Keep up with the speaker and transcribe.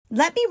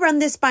"Let me run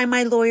this by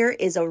my lawyer"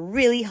 is a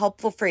really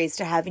helpful phrase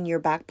to have in your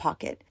back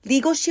pocket.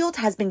 Legal Shield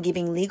has been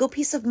giving legal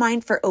peace of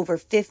mind for over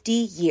 50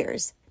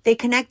 years. They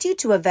connect you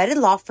to a vetted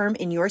law firm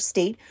in your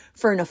state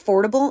for an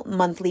affordable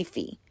monthly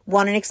fee.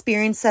 Want an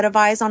experienced set of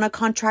eyes on a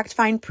contract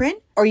fine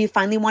print? Or you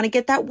finally want to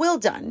get that will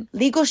done?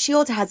 Legal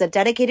Shield has a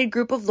dedicated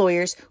group of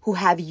lawyers who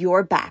have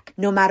your back,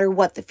 no matter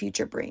what the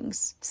future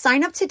brings.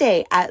 Sign up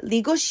today at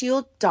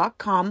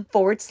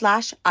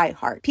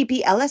LegalShield.com/iHeart.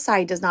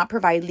 PPLSI does not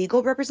provide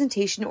legal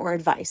representation or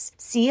advice.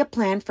 See a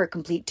plan for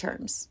complete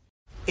terms.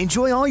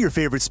 Enjoy all your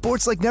favorite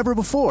sports like never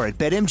before at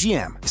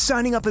BetMGM.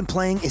 Signing up and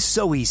playing is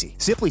so easy.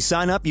 Simply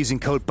sign up using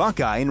code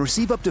Buckeye and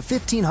receive up to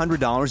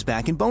 $1,500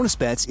 back in bonus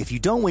bets if you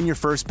don't win your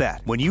first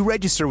bet. When you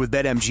register with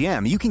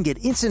BetMGM, you can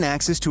get instant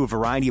access to a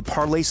variety of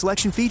parlay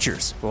selection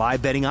features,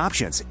 live betting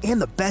options,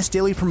 and the best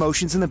daily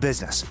promotions in the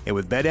business. And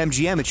with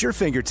BetMGM at your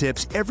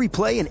fingertips, every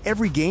play and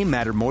every game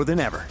matter more than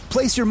ever.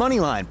 Place your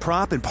moneyline,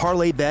 prop, and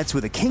parlay bets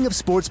with the king of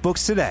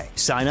sportsbooks today.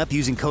 Sign up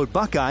using code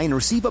Buckeye and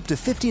receive up to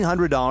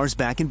 $1,500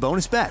 back in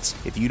bonus bets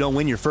if you don't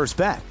win your first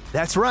bet.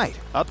 That's right,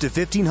 up to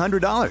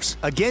 $1,500.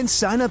 Again,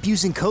 sign up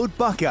using code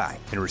Buckeye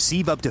and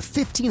receive up to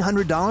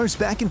 $1,500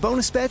 back in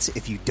bonus bets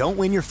if you don't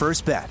win your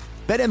first bet.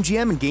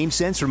 BetMGM and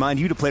GameSense remind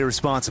you to play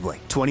responsibly.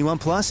 21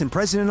 plus and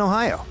present in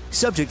Ohio.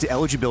 Subject to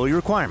eligibility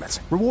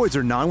requirements. Rewards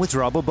are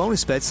non-withdrawable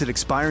bonus bets that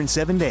expire in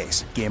 7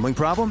 days. Gambling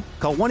problem?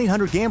 Call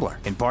 1-800-GAMBLER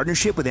in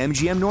partnership with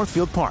MGM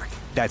Northfield Park.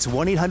 That's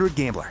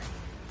 1-800-GAMBLER.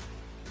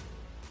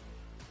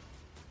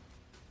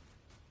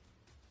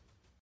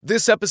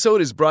 This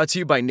episode is brought to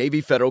you by Navy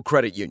Federal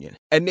Credit Union.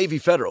 At Navy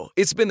Federal,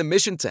 it's been the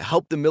mission to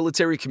help the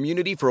military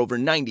community for over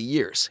 90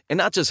 years. And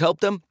not just help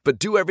them, but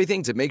do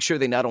everything to make sure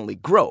they not only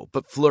grow,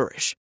 but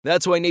flourish.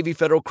 That's why Navy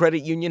Federal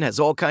Credit Union has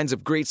all kinds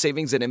of great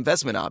savings and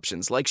investment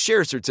options like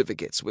share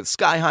certificates with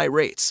sky-high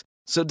rates.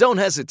 So don't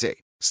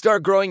hesitate.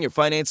 Start growing your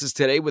finances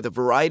today with a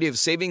variety of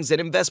savings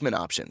and investment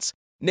options.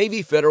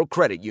 Navy Federal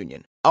Credit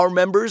Union. Our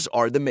members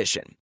are the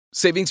mission.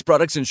 Savings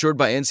products insured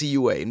by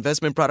NCUA.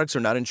 Investment products are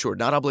not insured,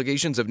 not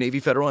obligations of Navy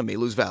Federal and may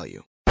lose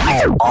value.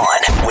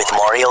 On with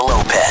Mario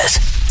Lopez.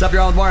 What's up,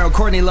 y'all? With Mario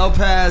Courtney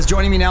Lopez.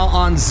 Joining me now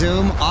on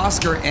Zoom,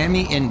 Oscar,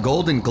 Emmy, and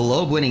Golden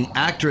Globe winning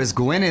actress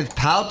Gwyneth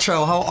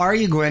Paltrow. How are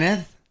you,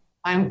 Gwyneth?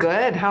 I'm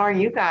good. How are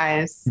you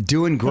guys?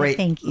 Doing great.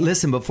 Thank you.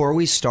 Listen, before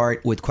we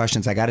start with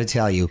questions, I got to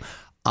tell you,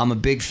 I'm a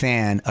big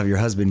fan of your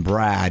husband,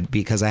 Brad,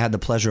 because I had the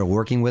pleasure of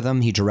working with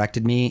him. He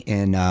directed me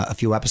in a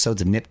few episodes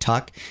of Nip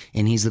Tuck,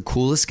 and he's the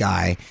coolest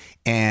guy.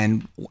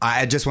 And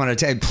I just wanted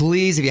to tell you,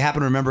 please, if you happen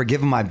to remember,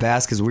 give him my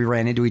best, because we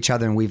ran into each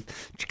other and we've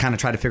kind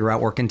of tried to figure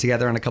out working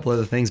together on a couple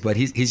other things. But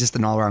he's just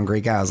an all-around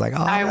great guy. I was like,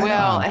 oh, I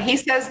will. He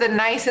says the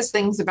nicest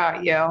things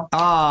about you.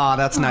 Oh,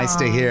 that's nice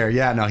to hear.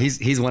 Yeah, no,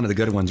 he's one of the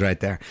good ones right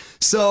there.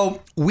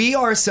 So we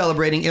are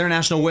celebrating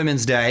International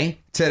Women's Day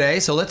today.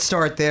 So let's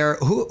start there.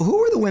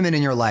 Who are the women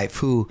in your life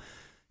who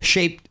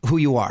shaped who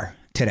you are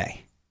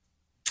today?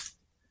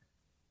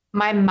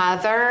 My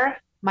mother,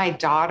 my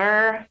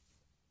daughter,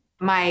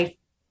 my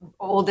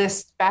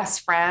oldest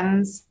best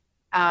friends,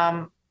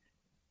 the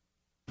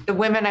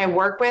women I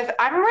work with.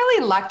 I'm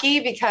really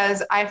lucky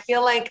because I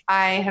feel like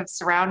I have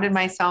surrounded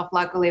myself,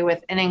 luckily,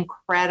 with an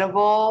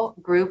incredible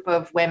group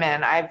of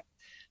women. I've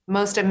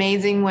most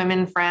amazing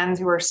women friends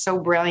who are so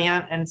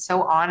brilliant and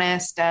so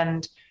honest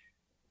and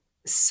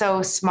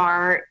so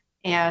smart.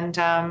 And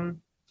I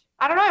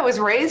don't know, I was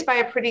raised by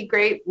a pretty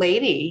great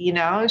lady, you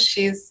know,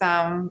 she's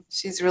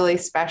really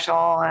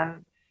special.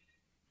 And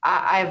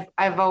I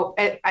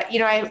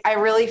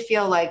really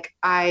feel like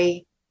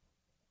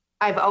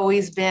I've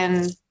always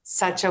been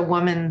such a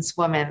woman's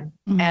woman,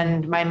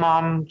 and my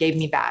mom gave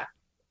me that.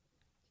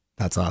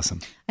 That's awesome.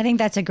 I think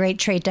that's a great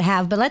trait to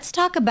have. But let's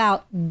talk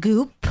about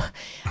Goop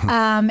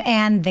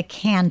and the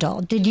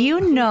candle. Did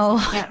you know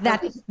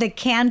that the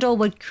candle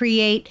would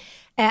create,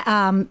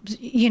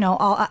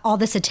 all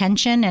this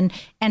attention?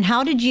 And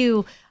how did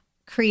you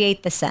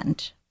create the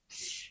scent?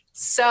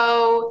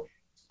 So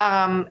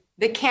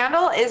the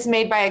candle is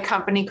made by a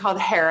company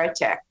called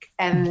Heretic.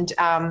 And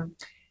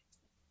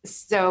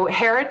so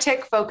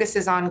Heretic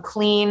focuses on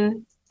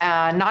clean,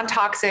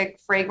 non-toxic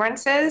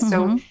fragrances.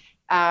 So,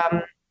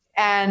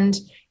 and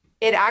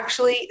it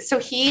actually, so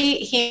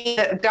he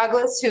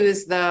Douglas, who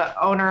is the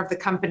owner of the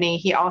company,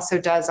 he also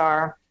does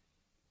our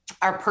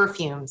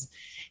perfumes.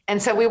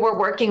 And so we were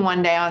working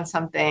one day on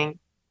something,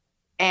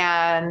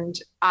 and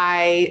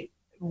I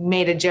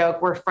made a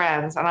joke. We're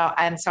friends.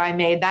 And so I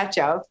made that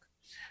joke.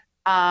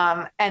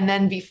 And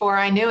then before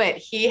I knew it,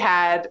 he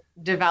had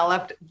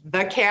developed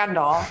the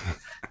candle.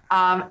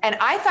 And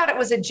I thought it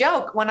was a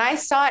joke. When I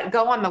saw it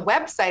go on the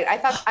website, I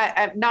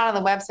thought, not on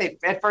the website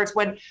at first,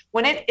 when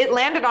it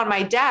landed on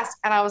my desk,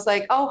 and I was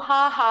like,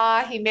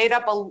 oh, he made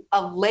up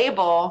a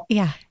label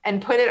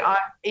and put it on,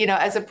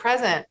 as a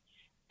present.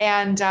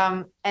 And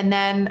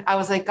then I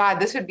was like, God,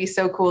 this would be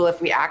so cool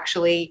if we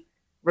actually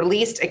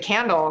released a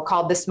candle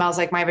called This Smells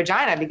Like My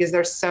Vagina, because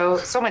there's so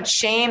much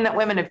shame that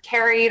women have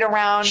carried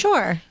around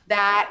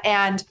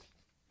that.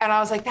 And I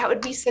was like, that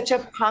would be such a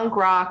punk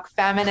rock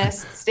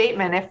feminist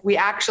statement if we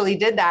actually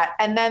did that.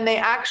 And then they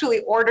actually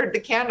ordered the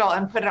candle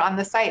and put it on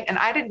the site. And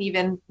I didn't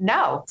even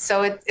know.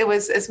 So it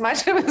was as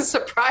much of a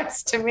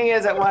surprise to me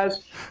as it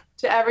was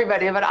to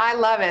everybody. But I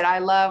love it. I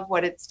love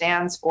what it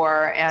stands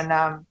for.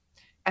 And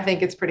I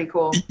think it's pretty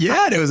cool.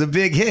 Yeah, it was a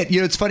big hit.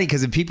 You know, it's funny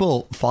because if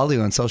people follow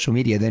you on social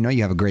media, they know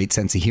you have a great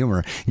sense of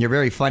humor. And you're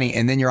very funny.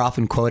 And then you're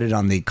often quoted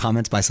on the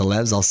comments by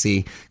celebs. I'll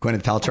see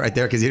Gwyneth Paltrow right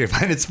there because you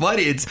find it's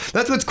funny.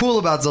 That's what's cool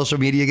about social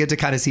media. You get to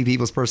kind of see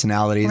people's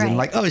personalities and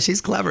like, oh, she's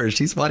clever.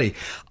 She's funny.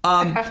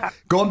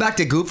 Going back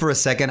to Goop for a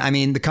second. I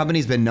mean, the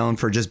company's been known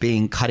for just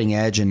being cutting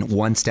edge and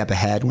one step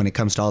ahead when it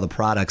comes to all the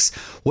products.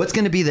 What's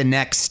going to be the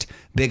next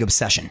big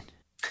obsession?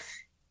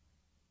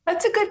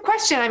 That's a good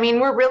question. I mean,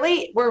 we're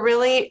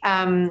really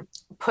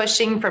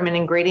pushing from an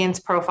ingredients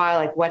profile,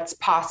 like what's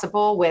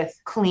possible with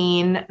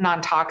clean,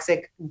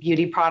 non-toxic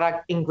beauty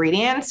product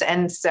ingredients.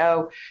 And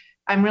so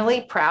I'm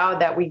really proud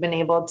that we've been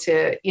able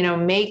to, you know,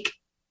 make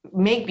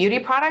beauty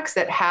products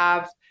that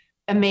have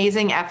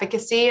amazing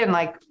efficacy and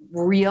like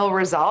real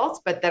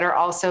results, but that are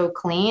also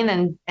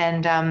clean.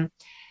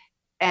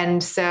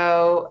 And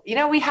so, you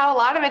know, we have a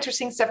lot of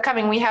interesting stuff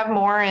coming. We have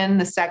more in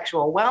the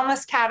sexual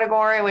wellness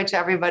category, which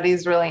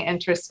everybody's really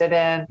interested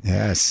in.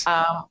 Yes.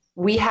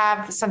 We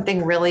have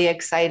something really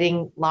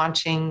exciting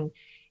launching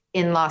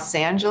in Los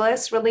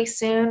Angeles really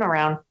soon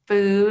around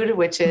food,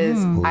 which is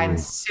I'm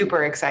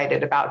super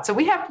excited about. So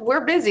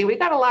we're busy. We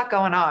got a lot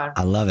going on.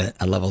 I love it.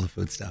 I love all the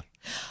food stuff.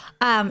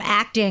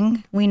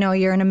 Acting, we know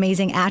you're an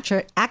amazing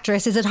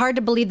actress. Is it hard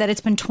to believe that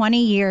it's been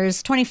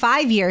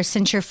 25 years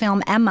since your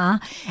film Emma?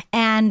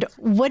 And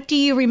what do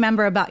you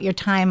remember about your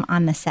time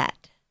on the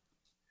set?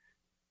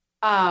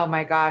 Oh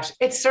my gosh.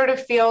 It sort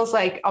of feels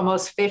like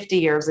almost 50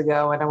 years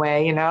ago in a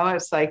way, you know,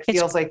 it's like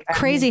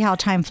crazy how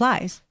time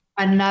flies.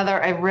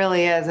 It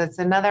really is. It's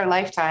another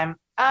lifetime.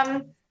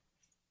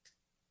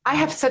 I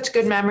have such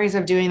good memories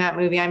of doing that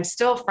movie. I'm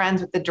still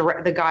friends with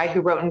the guy who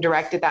wrote and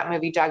directed that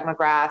movie, Doug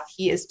McGrath.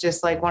 He is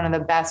just like one of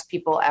the best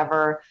people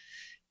ever.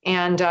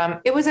 And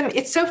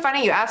it's so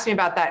funny you asked me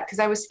about that because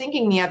I was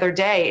thinking the other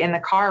day in the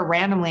car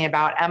randomly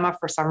about Emma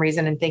for some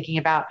reason and thinking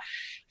about,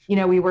 you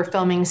know, we were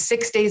filming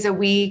 6 days a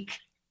week,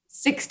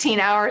 16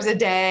 hours a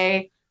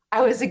day.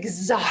 I was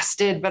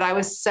exhausted, but I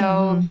was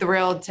so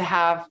thrilled to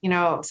have, you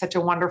know, such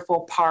a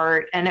wonderful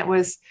part. And it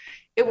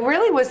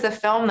really was the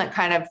film that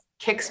kind of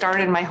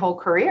kickstarted my whole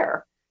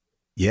career.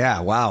 Yeah.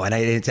 Wow. And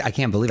I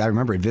can't believe I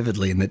remember it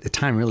vividly. And the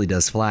time really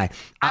does fly.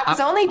 I was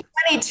only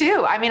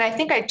 22. I mean, I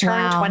think I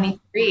turned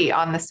 23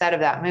 on the set of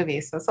that movie.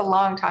 So it's a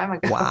long time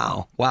ago.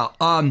 Wow. Wow.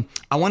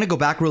 I want to go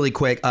back really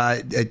quick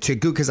to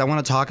Goop because I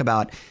want to talk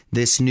about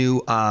this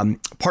new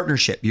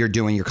partnership you're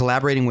doing. You're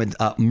collaborating with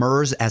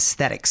Mers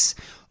Aesthetics.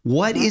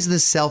 What is the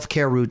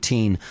self-care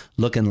routine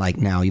looking like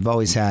now? You've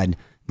always had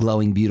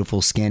glowing,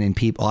 beautiful skin and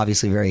people,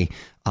 obviously very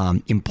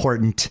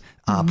important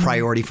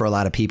priority for a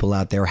lot of people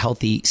out there,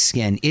 healthy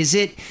skin. Does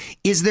it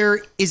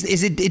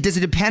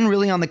depend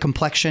really on the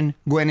complexion,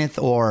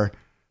 Gwyneth, or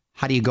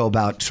how do you go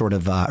about sort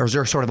of, or is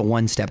there sort of a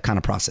one-step kind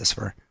of process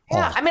for all?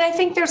 Yeah, I mean, I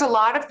think there's a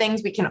lot of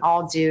things we can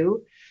all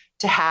do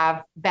to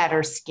have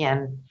better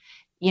skin.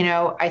 You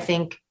know, I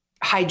think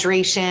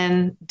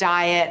hydration,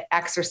 diet,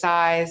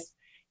 exercise,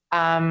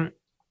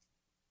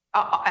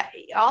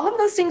 all of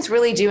those things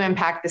really do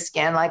impact the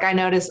skin. Like I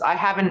noticed I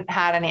haven't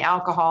had any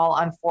alcohol,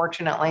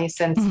 unfortunately,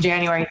 since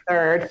January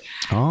 3rd.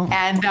 Oh.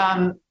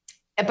 And,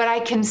 but I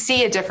can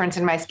see a difference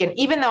in my skin,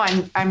 even though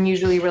I'm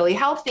usually really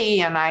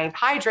healthy and I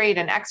hydrate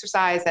and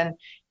exercise and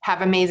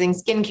have amazing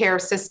skincare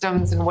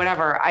systems and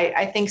whatever.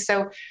 I think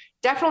so.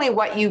 Definitely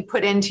what you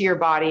put into your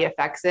body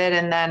affects it.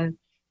 And then,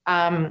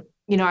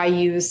 you know, I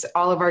use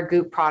all of our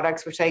Goop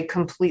products, which I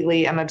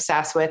completely am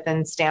obsessed with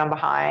and stand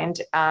behind.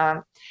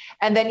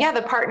 And then, yeah,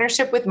 the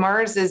partnership with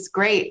Mers is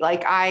great.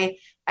 Like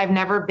I've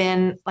never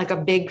been like a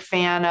big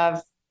fan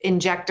of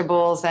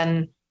injectables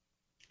and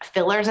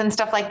fillers and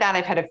stuff like that.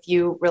 I've had a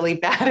few really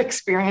bad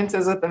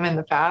experiences with them in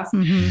the past.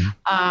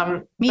 Mm-hmm.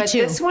 Me but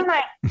too. This one,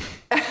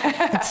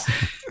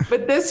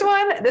 but this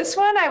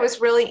one I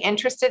was really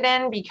interested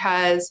in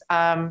because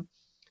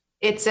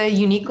it's a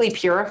uniquely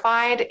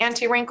purified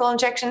anti-wrinkle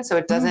injection. So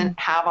it doesn't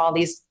have all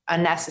these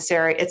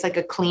unnecessary, it's like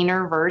a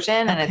cleaner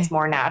version and it's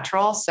more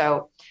natural.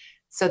 So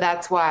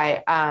that's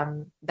why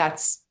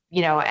that's,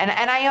 you know, and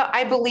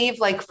I believe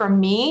like for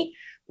me,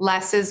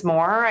 less is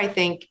more. I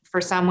think for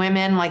some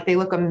women, like they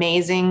look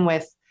amazing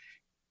with,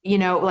 you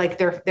know, like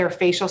their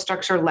facial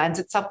structure lends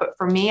itself. But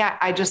for me,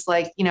 I just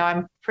like, you know, I'm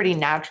a pretty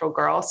natural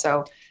girl.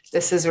 So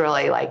this is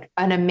really like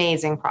an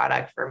amazing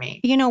product for me.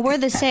 You know, we're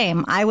the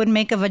same. I would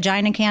make a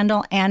vagina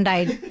candle and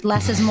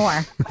less is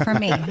more for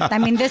me. I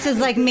mean, this is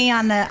like me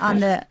on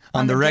the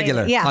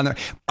regular. Yeah.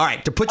 All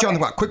right. To put you on the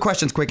block, quick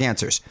questions, quick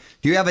answers.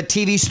 Do you have a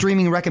TV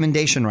streaming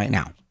recommendation right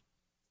now?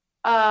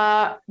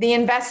 The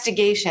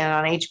Investigation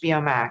on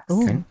HBO Max.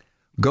 Okay.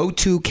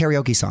 Go-to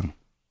karaoke song.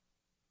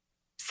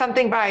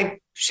 Something by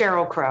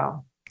Sheryl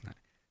Crow.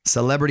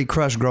 Celebrity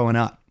crush growing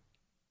up.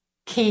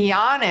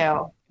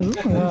 Keanu.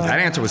 That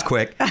answer was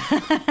quick.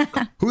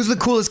 Who's the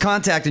coolest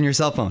contact in your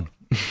cell phone?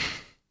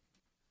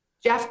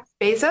 Jeff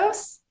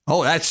Bezos.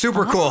 Oh, that's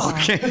super cool.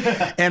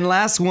 Okay. And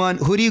last one,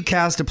 who do you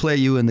cast to play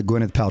you in the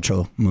Gwyneth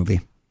Paltrow movie?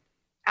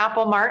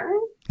 Apple Martin.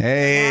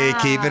 Hey,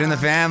 keep it in the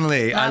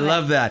family. I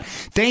love that.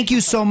 Thank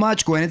you so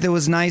much, Gwyneth. It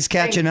was nice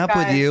catching up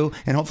with you,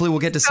 and hopefully we'll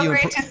get to see you.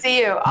 So great to see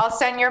you. I'll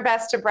send your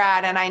best to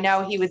Brad, and I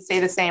know he would say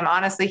the same.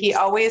 Honestly, he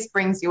always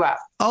brings you up.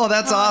 Oh,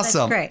 that's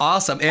awesome. That's great.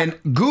 Awesome. And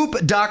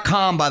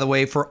goop.com, by the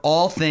way, for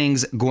all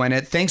things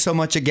Gwyneth. Thanks so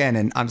much again,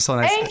 and I'm so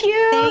nice. Thank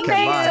you. Thank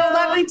Thanks. you. So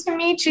lovely to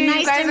meet you.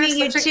 Nice you guys to meet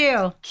are you such too.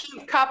 a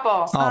cute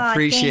couple. Oh,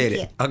 appreciate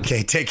thank it.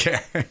 Okay, take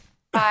care.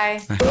 Bye.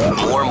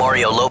 More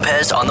Mario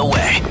Lopez on the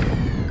way.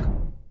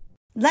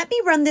 Let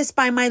me run this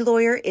by my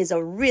lawyer is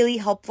a really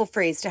helpful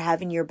phrase to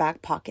have in your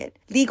back pocket.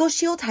 Legal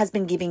Shield has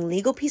been giving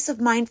legal peace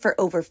of mind for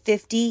over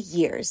 50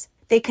 years.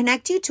 They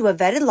connect you to a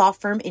vetted law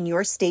firm in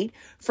your state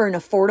for an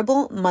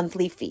affordable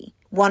monthly fee.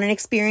 Want an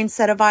experienced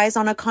set of eyes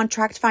on a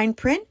contract fine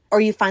print? Or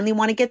you finally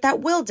want to get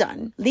that will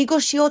done? Legal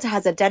Shield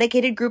has a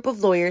dedicated group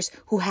of lawyers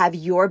who have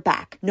your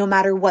back, no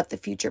matter what the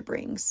future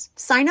brings.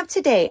 Sign up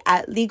today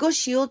at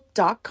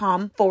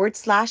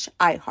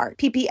LegalShield.com/iHeart.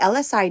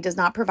 PPLSI does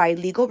not provide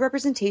legal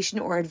representation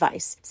or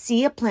advice.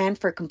 See a plan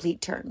for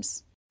complete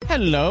terms.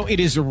 Hello,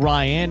 it is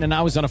Ryan, and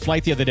I was on a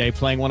flight the other day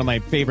playing one of my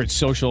favorite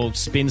social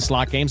spin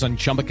slot games on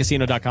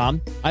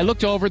ChumbaCasino.com. I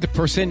looked over at the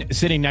person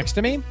sitting next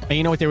to me, and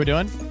you know what they were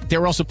doing? They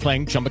were also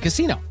playing Chumba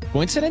Casino.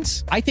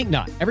 Coincidence? I think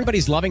not.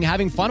 Everybody's loving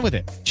having fun with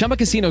it. Chumba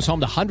Casino is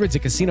home to hundreds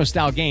of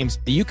casino-style games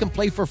that you can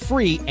play for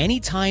free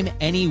anytime,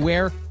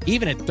 anywhere,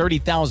 even at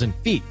 30,000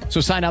 feet.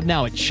 So sign up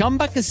now at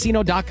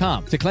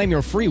ChumbaCasino.com to claim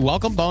your free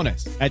welcome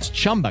bonus. That's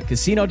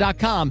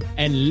ChumbaCasino.com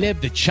and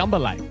live the Chumba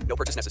life. No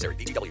purchase necessary.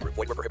 VGW. Void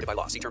where prohibited by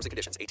law. See terms and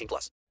conditions.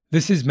 18+.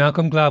 This is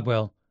Malcolm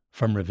Gladwell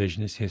from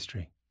Revisionist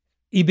History.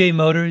 eBay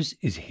Motors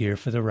is here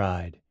for the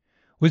ride.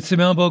 With some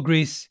elbow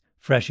grease,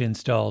 fresh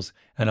installs,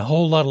 and a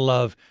whole lot of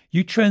love,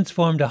 you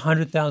transformed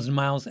 100,000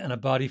 miles and a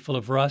body full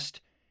of rust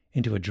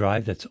into a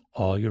drive that's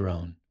all your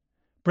own.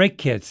 Brake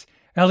kits,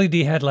 LED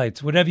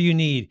headlights, whatever you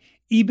need,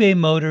 eBay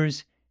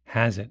Motors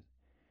has it.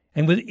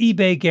 And with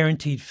eBay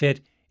Guaranteed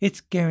Fit, it's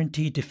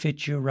guaranteed to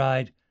fit your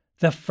ride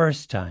the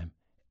first time,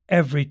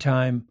 every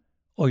time,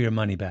 or your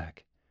money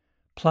back.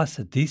 Plus,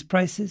 at these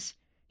prices,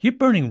 you're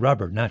burning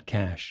rubber, not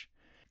cash.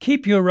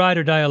 Keep your ride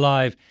or die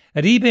alive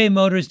at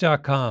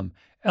ebaymotors.com.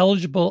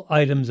 Eligible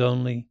items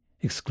only.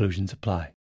 Exclusions apply.